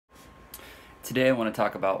Today I want to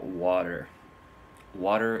talk about water.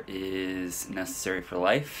 Water is necessary for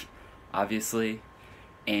life, obviously,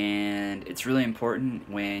 and it's really important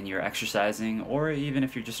when you're exercising or even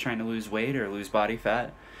if you're just trying to lose weight or lose body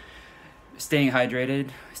fat. Staying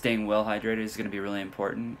hydrated, staying well hydrated is going to be really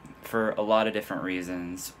important for a lot of different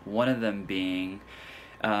reasons. One of them being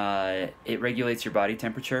it regulates your body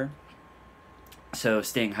temperature. So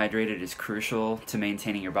staying hydrated is crucial to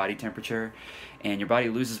maintaining your body temperature, and your body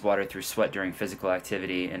loses water through sweat during physical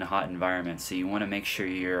activity in a hot environment. So you want to make sure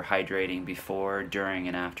you're hydrating before, during,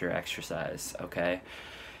 and after exercise. Okay,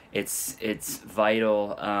 it's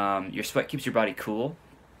vital. Your sweat keeps your body cool,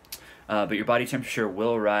 but your body temperature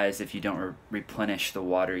will rise if you don't replenish the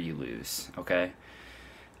water you lose. Okay.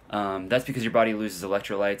 That's because your body loses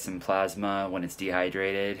electrolytes and plasma when it's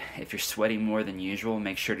dehydrated. If you're sweating more than usual,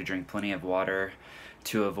 make sure to drink plenty of water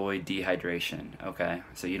to avoid dehydration, okay?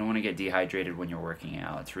 So you don't want to get dehydrated when you're working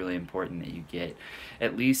out. It's really important that you get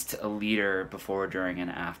at least a liter before, during, and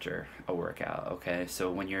after a workout, okay? So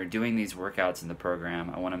when you're doing these workouts in the program,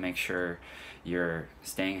 I want to make sure you're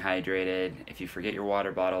staying hydrated. If you forget your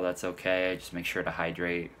water bottle, that's okay. Just make sure to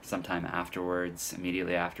hydrate sometime afterwards,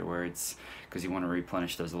 immediately afterwards, because you want to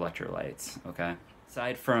replenish those electrolytes, okay?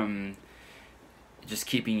 Aside from just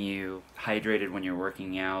keeping you hydrated when you're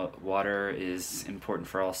working out, water is important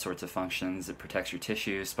for all sorts of functions. It protects your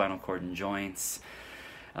tissues, spinal cord, and joints.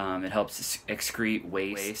 It helps excrete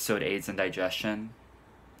waste, so it aids in digestion.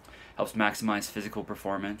 Helps maximize physical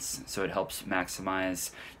performance, so it helps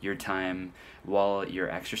maximize your time while you're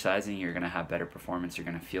exercising. You're going to have better performance, you're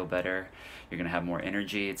going to feel better, you're going to have more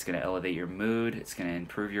energy, it's going to elevate your mood, it's going to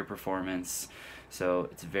improve your performance. So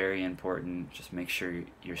it's very important. Just make sure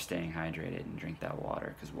you're staying hydrated and drink that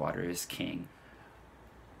water, because water is king.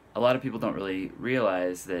 A lot of people don't really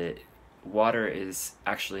realize that water is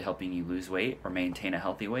actually helping you lose weight or maintain a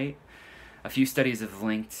healthy weight. A few studies have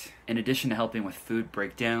linked, in addition to helping with food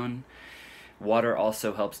breakdown, water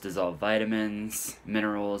also helps dissolve vitamins,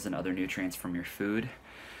 minerals, and other nutrients from your food.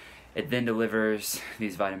 It then delivers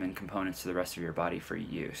these vitamin components to the rest of your body for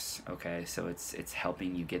use. Okay, so it's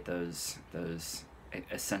helping you get those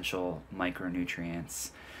essential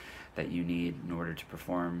micronutrients that you need in order to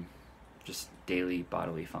perform just daily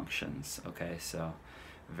bodily functions. Okay, so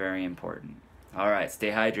very important. All right, stay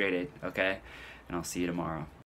hydrated. Okay, and I'll see you tomorrow.